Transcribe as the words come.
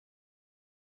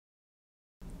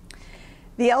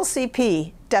The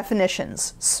LCP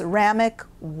definitions, ceramic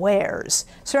wares.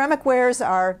 Ceramic wares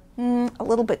are a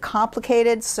little bit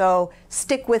complicated, so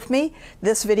stick with me.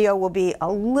 This video will be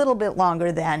a little bit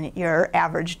longer than your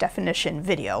average definition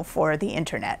video for the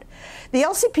internet. The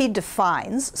LCP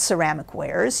defines ceramic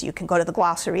wares. You can go to the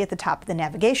glossary at the top of the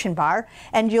navigation bar,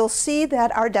 and you'll see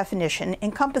that our definition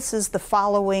encompasses the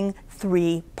following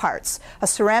three parts. A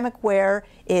ceramic ware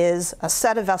is a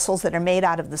set of vessels that are made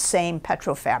out of the same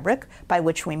petrofabric, by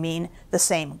which we mean the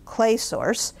same clay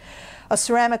source. A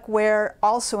ceramic ware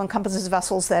also encompasses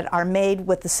vessels that are made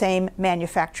with the same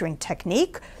manufacturing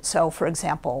technique. So, for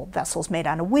example, vessels made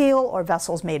on a wheel or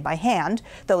vessels made by hand.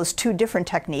 Those two different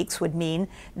techniques would mean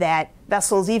that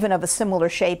vessels even of a similar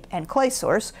shape and clay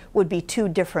source would be two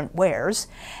different wares.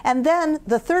 And then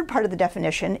the third part of the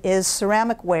definition is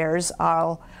ceramic wares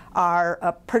are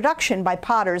a production by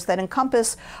potters that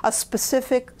encompass a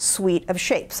specific suite of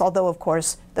shapes, although of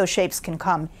course those shapes can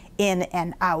come in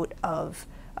and out of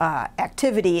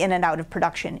activity, in and out of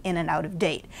production, in and out of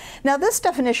date. Now, this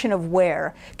definition of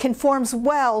ware conforms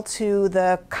well to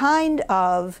the kind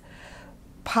of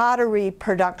pottery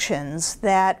productions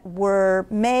that were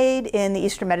made in the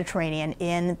Eastern Mediterranean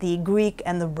in the Greek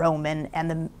and the Roman and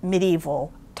the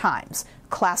medieval times,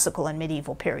 classical and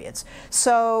medieval periods.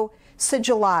 So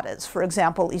sigillatas, for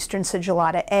example, Eastern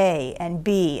sigillata A and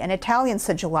B and Italian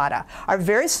sigillata are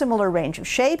very similar range of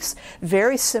shapes,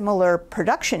 very similar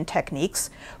production techniques.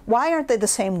 Why aren't they the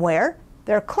same ware?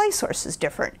 Their clay source is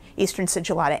different. Eastern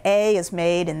sigillata A is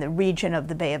made in the region of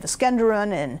the Bay of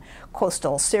Iskenderun in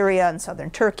coastal Syria and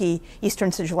southern Turkey.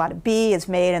 Eastern sigillata B is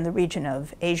made in the region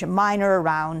of Asia Minor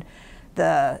around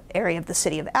the area of the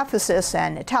city of Ephesus,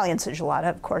 and Italian sigillata,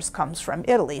 of course, comes from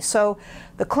Italy. So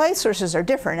the clay sources are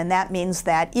different, and that means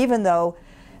that even though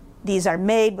these are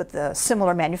made with the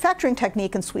similar manufacturing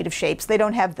technique and suite of shapes, they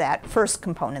don't have that first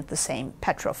component, the same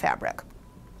petrofabric.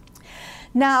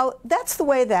 Now, that's the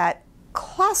way that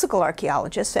classical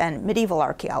archaeologists and medieval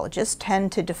archaeologists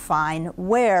tend to define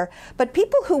ware, but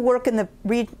people who work in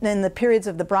the periods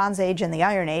of the Bronze Age and the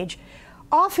Iron Age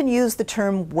often use the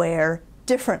term ware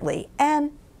differently,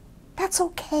 and that's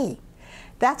okay.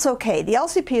 That's okay. The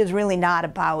LCP is really not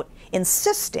about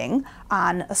insisting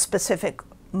on a specific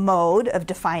mode of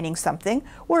defining something.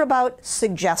 We're about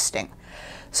suggesting.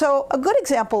 So a good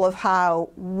example of how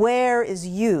ware is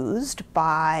used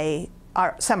by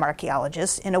some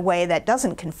archaeologists in a way that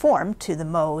doesn't conform to the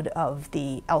mode of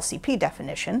the LCP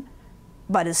definition,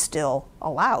 but is still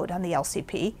allowed on the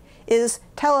LCP, is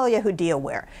Tel el-Yehudiya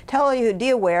ware. Tel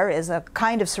el-Yehudiya ware is a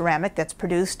kind of ceramic that's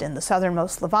produced in the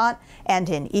southernmost Levant and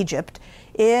in Egypt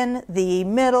in the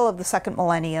middle of the second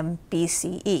millennium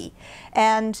BCE.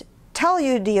 And Tel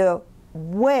el-Yehudiya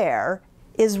ware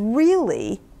is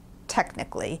really,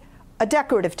 technically, a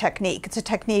decorative technique. It's a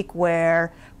technique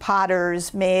where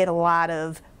potters made a lot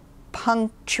of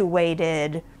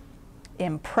punctuated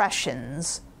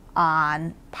impressions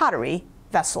on pottery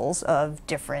vessels of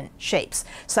different shapes.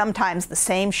 Sometimes the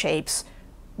same shapes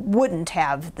wouldn't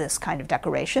have this kind of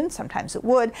decoration, sometimes it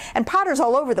would, and potters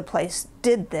all over the place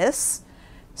did this,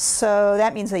 so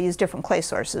that means they use different clay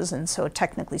sources, and so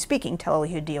technically speaking, Tel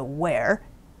el-Yehudiya ware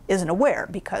isn't a ware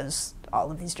because all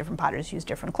of these different potters use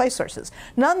different clay sources.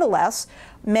 Nonetheless,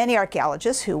 many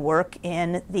archaeologists who work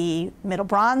in the Middle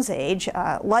Bronze Age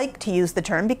like to use the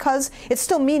term because it's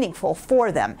still meaningful for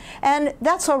them. And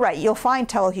that's all right. You'll find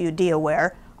Tel el-Yehudiya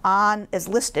ware is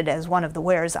listed as one of the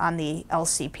wares on the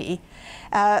LCP.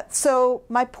 So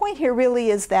my point here really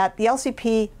is that the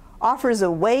LCP offers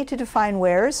a way to define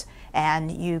wares,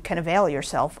 and you can avail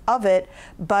yourself of it,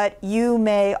 but you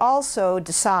may also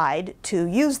decide to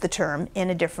use the term in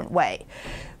a different way.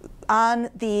 On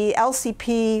the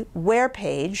LCP ware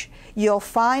page, you'll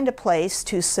find a place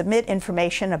to submit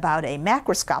information about a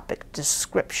macroscopic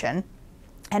description,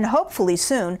 and hopefully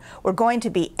soon we're going to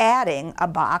be adding a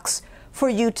box for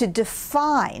you to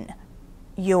define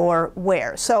your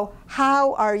ware. So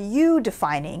how are you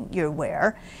defining your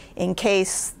ware in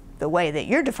case the way that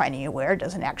you're defining your ware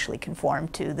doesn't actually conform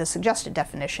to the suggested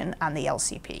definition on the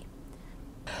LCP?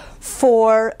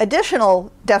 For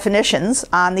additional definitions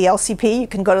on the LCP, you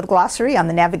can go to the glossary on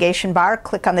the navigation bar,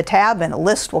 click on the tab, and a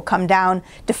list will come down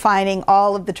defining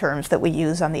all of the terms that we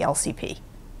use on the LCP.